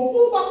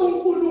 ngokuba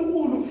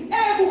uNkulunkulu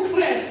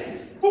ekuKristu,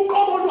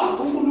 uqobo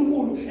lwakhe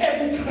uNkulunkulu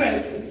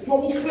ekuKristu,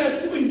 ngoba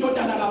uKristu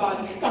uyindodana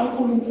kabani?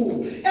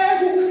 kaNkulunkulu.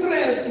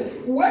 ekuKristu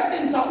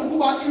wenza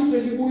ukuba izwe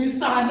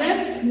libuyisane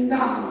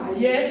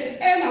naye,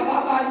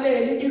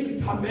 engababaleli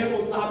iziphambeko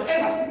zabo,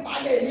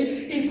 engasibaleli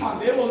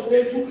iziphambeko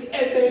zethu,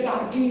 ebeka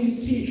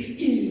kithi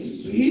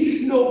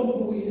izwi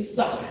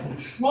lokubuyisana.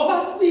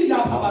 Ngoba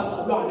silapha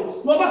bazalwane,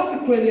 ngoba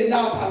sigcwele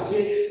lapha nje,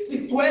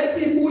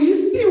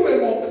 sibuyisiwe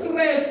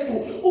ngoKristu.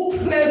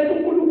 uKristu,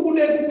 uNkulunkulu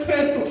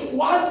ekuKristu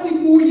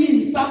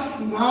wasibuyisa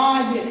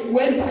ngaye,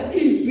 wenza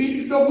izwi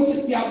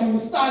lokuthi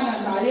siyabuyisana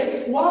naye,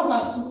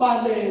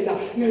 wangasibalela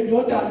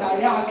ngendodana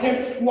yakhe,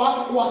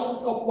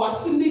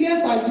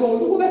 wasinikeza yona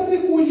ukube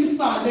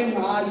sibuyisane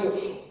ngayo.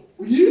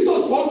 Yizo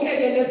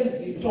zonke-ke lezi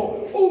zinto,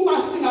 uma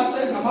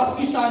singasenza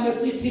amafishane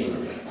sithi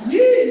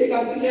yini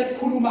kanti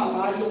lesikhuluma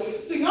ngayo,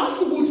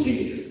 singasho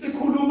ukuthi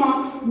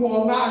sikhuluma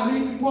ngongani,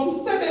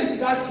 ngomsebenzi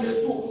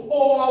kaJesu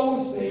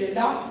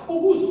owawuzela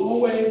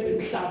ukuzowenza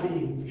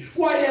emhlabeni.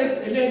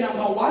 Wayezele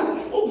number 1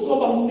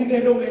 ukuzoba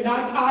umnikelo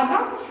wenatana,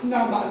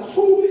 number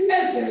 2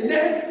 ezele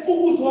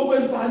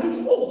ukuzokwenzani,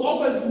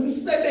 ukuzokwenza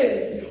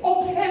umsebenzi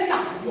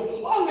ophelayo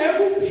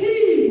ongeke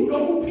uphindwe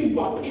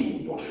lokuphindwa.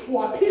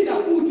 Waphinda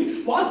futhi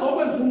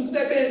wazokwenza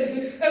umsebenzi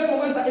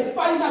ezokwenza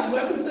final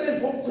work,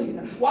 umsebenzi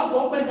wokugcina,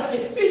 wazokwenza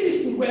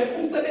finished work,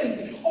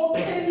 umsebenzi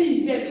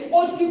ophelile,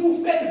 othi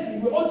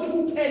kufeziwe, othi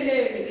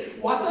kuphelele.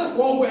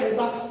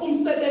 Wasezokwenza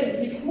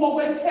umsebenzi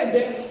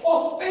wokwethembeka,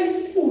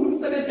 faithful,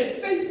 umsebenzi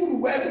faithful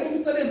work,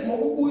 umsebenzi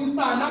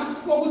wokubuyisana,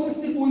 wokuthi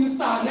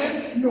sibuyisane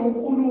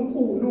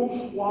noNkulunkulu.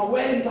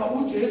 Wawenza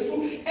uJesu,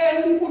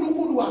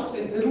 uNkulunkulu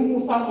wasenzela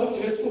umusa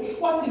ngoJesu,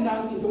 wathi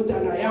nansi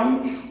indodana yami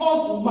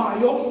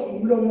ovumayo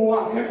umlomo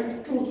wakhe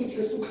ukuthi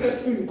uJesu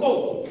Kristu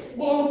inkosi.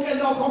 Bonke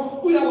lokho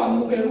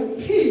uyakwamukela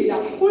ukuphila,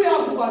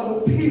 uyakuba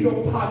nophilo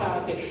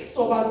phakade.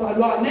 So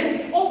bazalwane,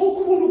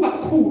 okukhulu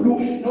kakhulu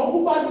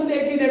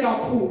nokubalulekile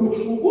kakhulu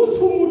ukuthi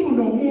umuntu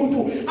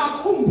nomuntu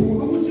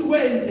akhumbule ukuthi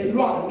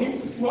wenzelwani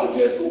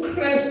ngoJesu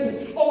Kristu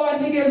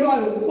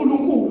owanikelwayo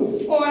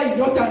uNkulunkulu,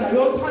 owayindodana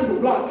yothando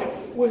lwakhe,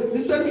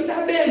 weziswe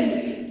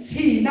emhlabeni.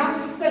 Thina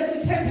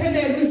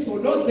sesithethelelwe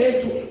izono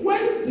zethu,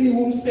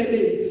 wenziwe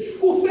umsebenzi,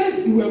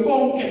 kufeziwe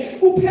konke,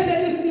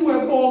 kuphelelisiwe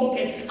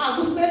konke,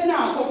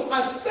 akusenako,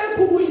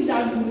 akusekho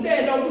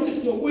ukuyilandulela ukuthi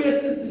siyobuye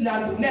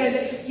sizilandulele,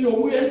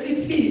 siyobuye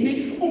sithini.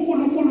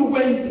 uNkulunkulu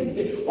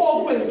kwenzile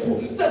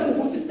okwethu,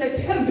 sekukuthi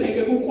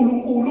sethembeke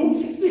kuNkulunkulu,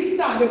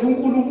 sihlale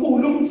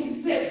kuNkulunkulu,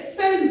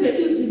 senze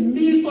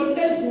izimiso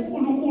lezi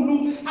uNkulunkulu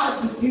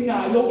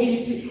azidingayo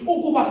kithi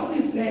ukuba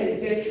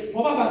sizenze.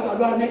 Ngoba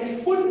bazalwane,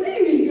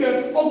 kuningi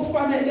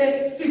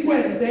okufanele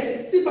sikwenze,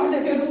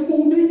 sibalekele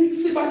ububi,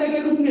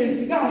 sibalekele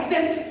ukungenzi kahle,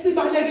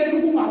 sibalekele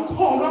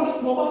ukungakholwa,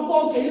 ngoba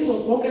konke yizo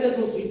zonke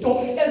lezo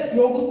zinto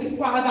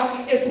eziyokusifaka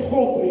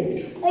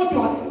esihogweni.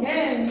 Kodwa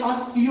ngenxa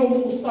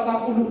yomusa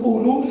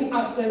kaNkulunkulu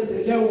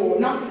asenzele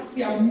wona,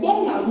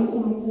 siyambonga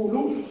uNkulunkulu.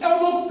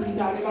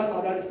 Okugcina-ke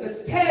bazalwane,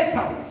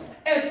 sesiphetha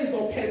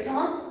esizophetha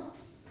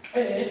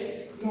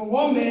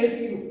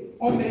ngoMatthew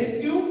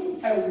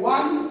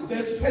 1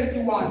 verse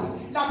 21,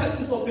 lapho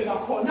sizobheka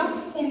khona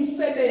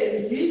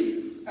umsebenzi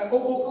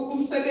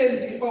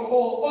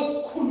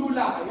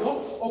osikhululayo,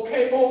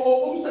 okay,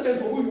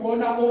 umsebenzi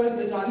okuyiwona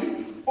owenzenjani,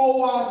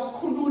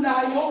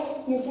 owasikhululayo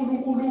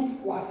uNkulunkulu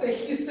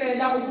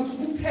wasehlisela ukuthi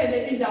kuphele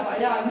indaba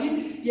yani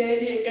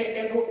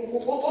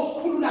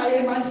osikhululayo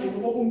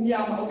emandleni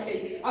obumnyama. Okay,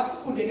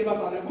 asikhuleke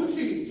bazalwane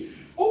ukuthi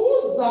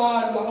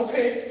ukuzalwa,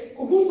 okay,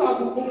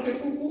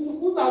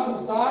 kuza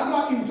kuzalwa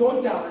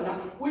indodana,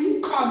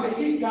 uyiqambe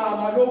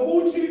igama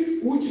lokuthi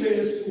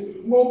uJesu,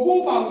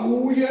 ngokuba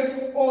nguye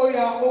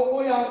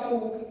oya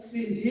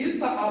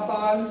kusindisa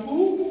abantu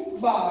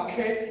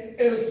bakhe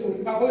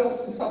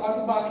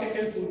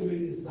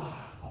ezonweni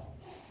zabo.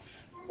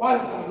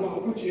 Wazalwa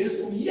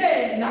uJesu,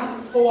 yena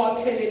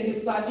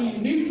owaphelelisa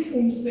ini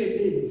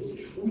umsebenzi,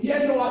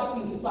 uyena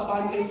owasindisa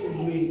abantu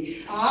ezonweni.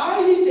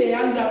 Hayi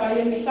leya ndaba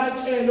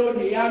yemhlatshelo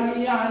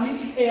neyani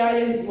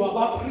eyayenziwa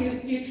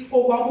abapristi,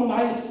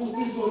 okwakungayisusa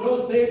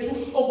izono zethu,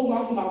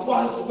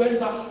 okungakwazi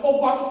ukwenza,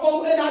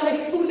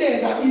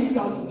 okwalehluleka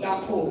igazi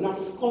lakhona.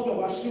 Kodwa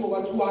kwashiwo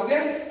kwathiwa-ke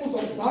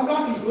kuzokuzalwa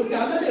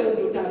indodana, leyo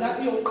ndodana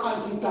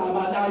iyoqanjwa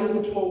igama layo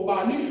kuthiwa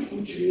ubani?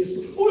 uJesu.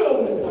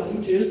 Uyokwenzani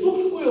uJesu?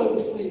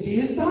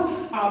 Uyokusindisa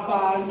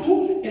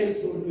abantu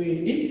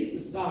ezonweni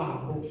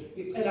zabo.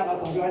 Ngicela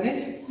bazalwane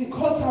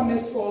sikhothame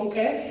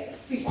sonke,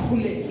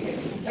 sikhuleke.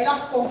 Ngicela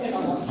sonke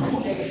bazalwane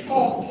sikhuleke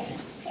sonke.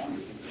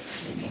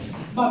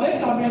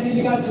 Mabegameni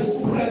likaJesu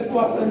Kristu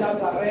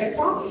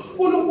waseNazaretha,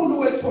 uNkulunkulu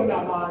wethu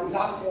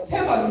onamandla,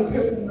 themba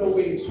nomphefumulo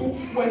wethu,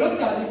 wena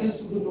odalile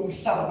izulu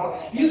nomhlaba,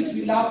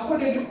 izwi lakho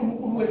leli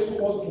uNkulunkulu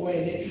wethu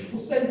ozwele,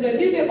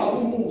 usenzelile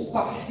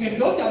babumusa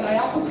ngendodana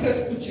yakho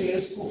uKristu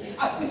Jesu.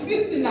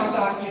 Asifisi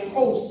nakanye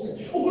Nkosi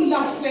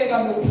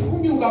ukulahleka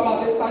nokuphunyuka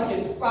Baba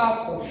esandleni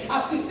sakho,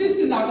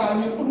 asifisi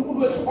nakanye uNkulunkulu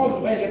wethu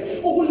ongcwele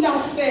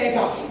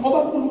ukulahleka, ngoba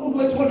uNkulunkulu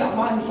wethu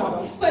onamandla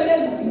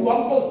selenziwa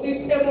Nkosi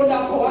icebo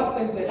lakho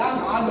wasenzela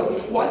ngalo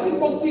wathi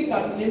inkosi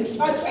igazi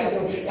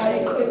lemhlatshelo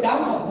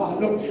ayiqedanga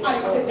valo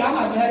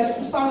ayiqedanga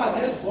neyayisusanga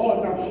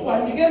nezono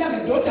wanikela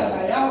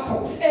ngendodana yakho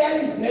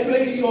eyayizelwe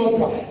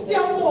iyodwa.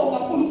 Siyabonga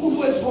uNkulunkulu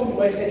wethu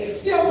ongcwele,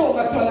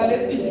 siyabonga dwala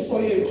lensindiso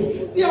yethu,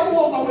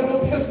 siyabonga wena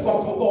ophezu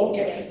kwakho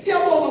konke,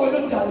 siyabonga wena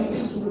odalile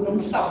izulu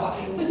nomhlaba.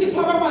 Sithi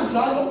phakama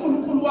njalo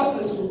uNkulunkulu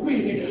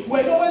wasezulwini,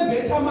 wena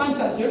owembethe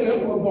amandla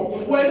njengegombo,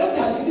 wena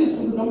odalile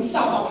izulu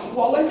nomhlaba,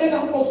 wawenteka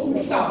Nkosi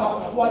umhlaba,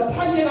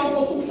 waliphanyeka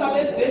Nkosi umhlaba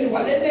ezeni,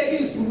 waleneka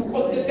izulu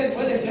Nkosi yethu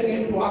engcwele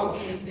njengendwangu.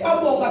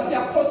 Siyabonga,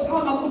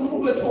 siyakhothama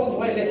uNkulunkulu wethu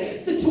ongcwele,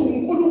 sithi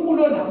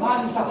uNkulunkulu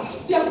onamandla.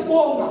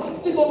 Siyabonga,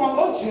 sibonga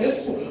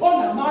ngoJesu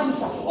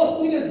onamandla,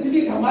 osinikezile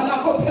igama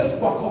lakho phezu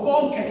kwakho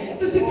konke.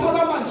 Sithi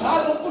phakama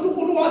njalo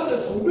uNkulunkulu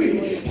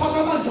wasezulwini,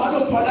 phakama njalo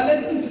dwala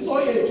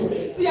lensindiso yethu.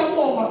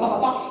 Siyabonga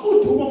Baba,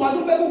 udumo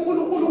malube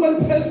kuNkulunkulu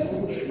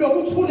weliphezulu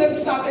nokuthula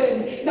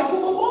emhlabeni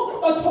nakubo bonke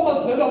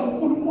abathokozelwa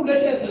uNkulunkulu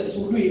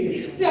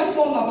ezezulwini.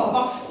 Siyabonga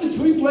Baba,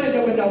 sithi uyingcwele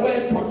wena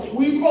wedwa,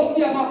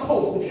 uyinkosi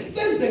yamakhosi.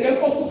 Senzeke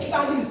Nkosi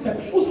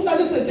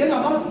usihlalise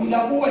njengamavila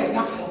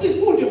kuwena,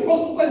 sifunde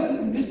Nkosi ukwenza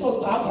izimiso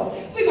zakho,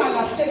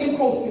 singalahleki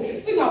Nkosi,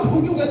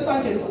 singaphunyuka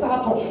esandleni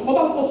sakho,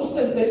 ngoba Nkosi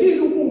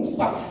usenzelile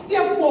umusa.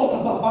 Siyabonga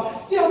Baba,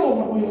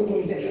 siyabonga moyo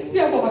ngcwele,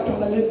 siyabonga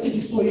dwala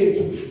lensindiso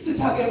yethu.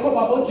 Sithi akekho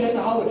Baba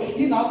onjengawe,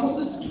 yingakho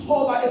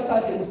sisithoba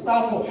esandleni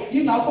sakho,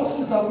 yingakho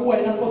siza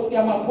kuwena Nkosi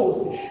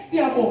yamakhosi.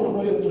 Siyabonga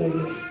moyo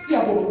ngcwele,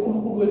 siyabonga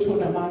uNkulunkulu wethu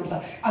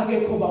onamandla,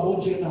 akekho Baba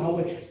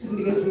onjengawe.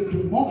 Sikunikeza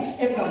udumo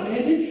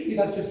egameni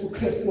likaJesu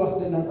Kristu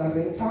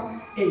waseNazaretha.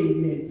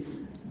 Amen.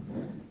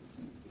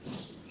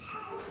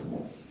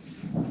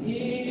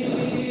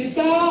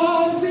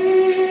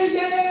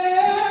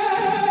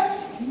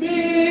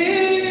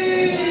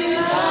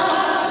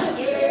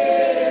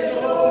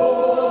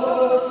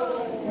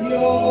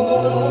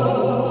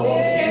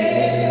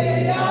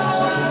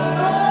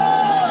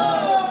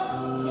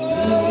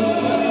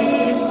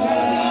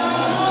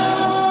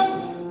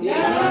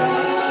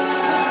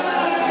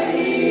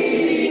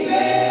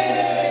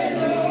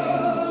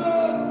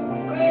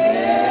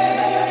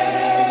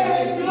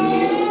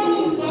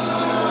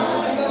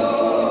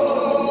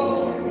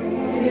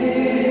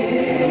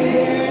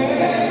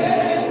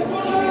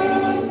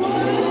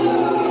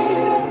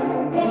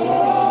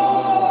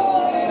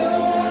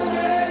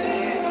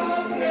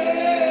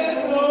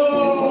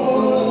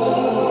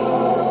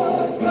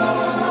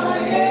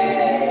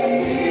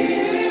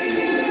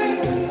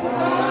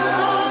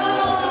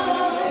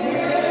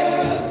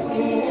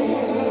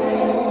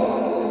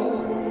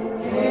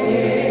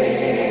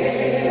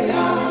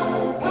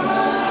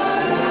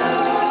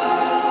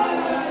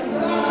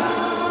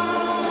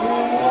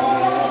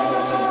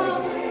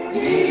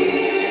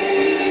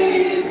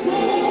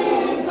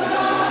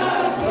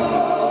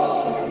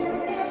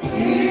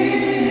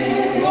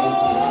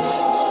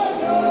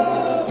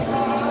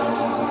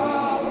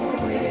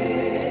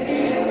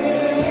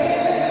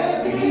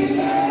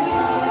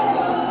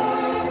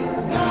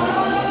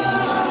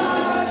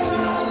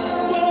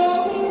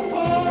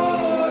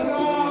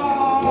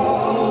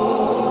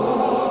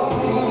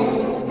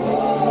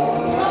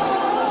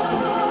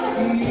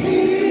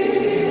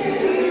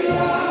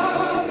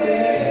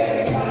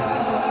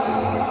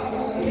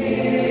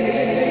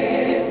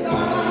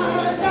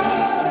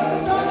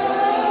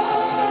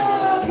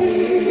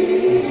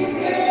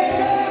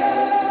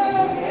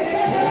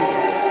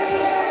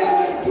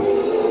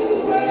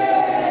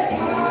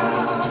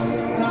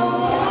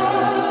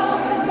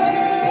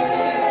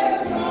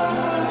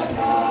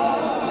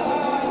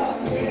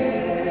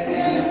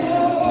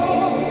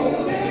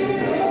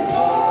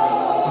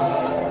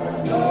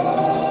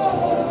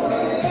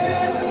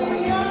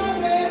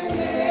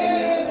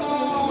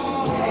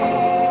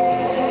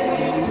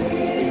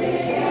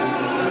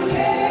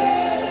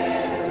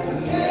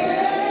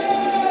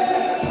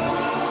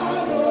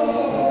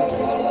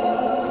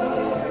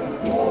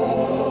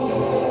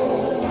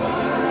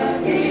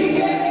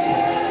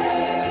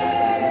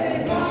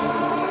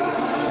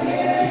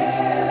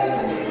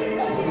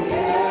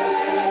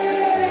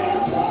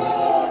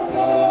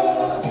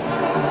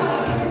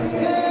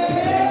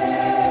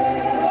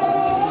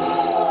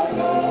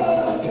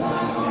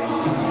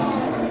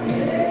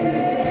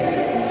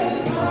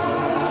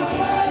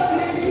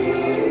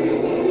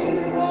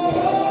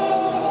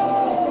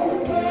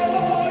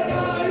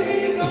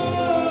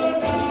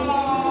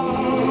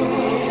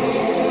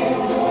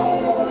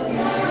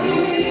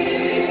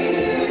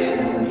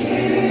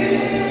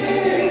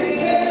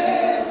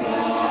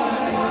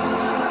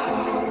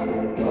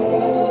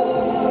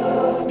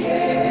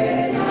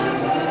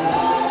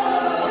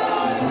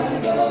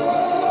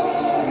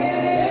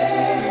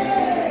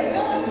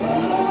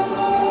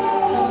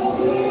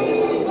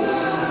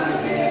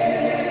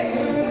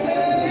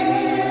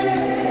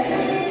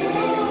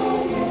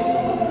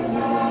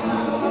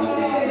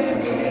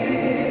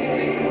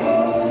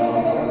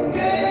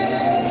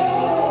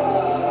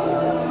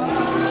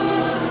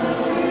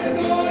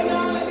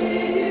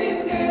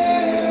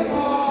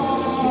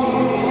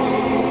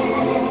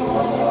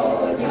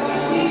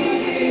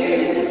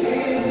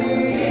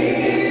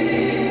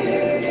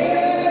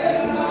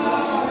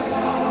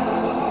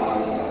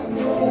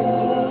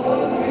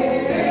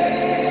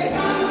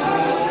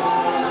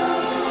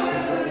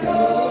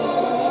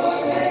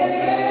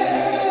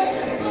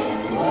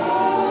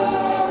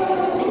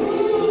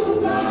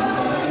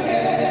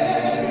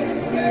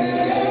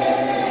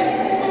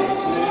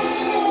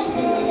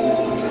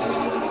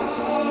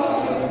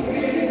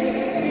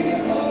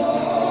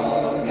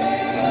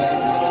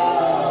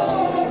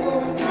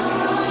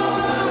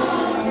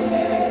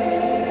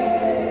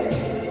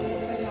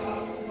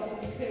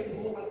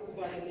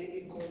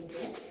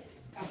 Mkhonto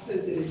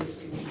asenzele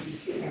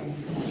isiqinisekiso egameni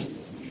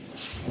likaJesu.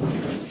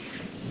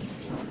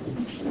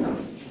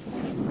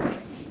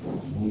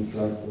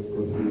 Ngumsapho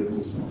Nkosi yethu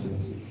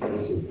uJesu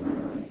Kristu,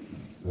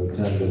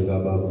 nothando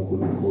lukaBaba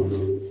uNkulunkulu,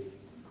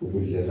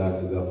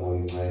 ubudlelwano kaMoya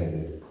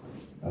Ingcwele,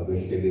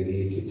 abehlele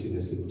kithi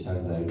thina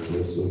simthandayo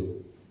uJesu,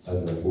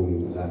 aze kuye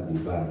umlando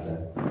ibandla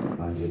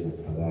manje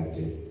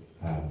naphakade.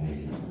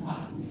 Amen.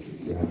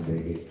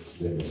 Siyabheke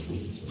sibe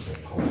nesibusiso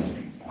senkosi.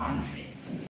 Amen.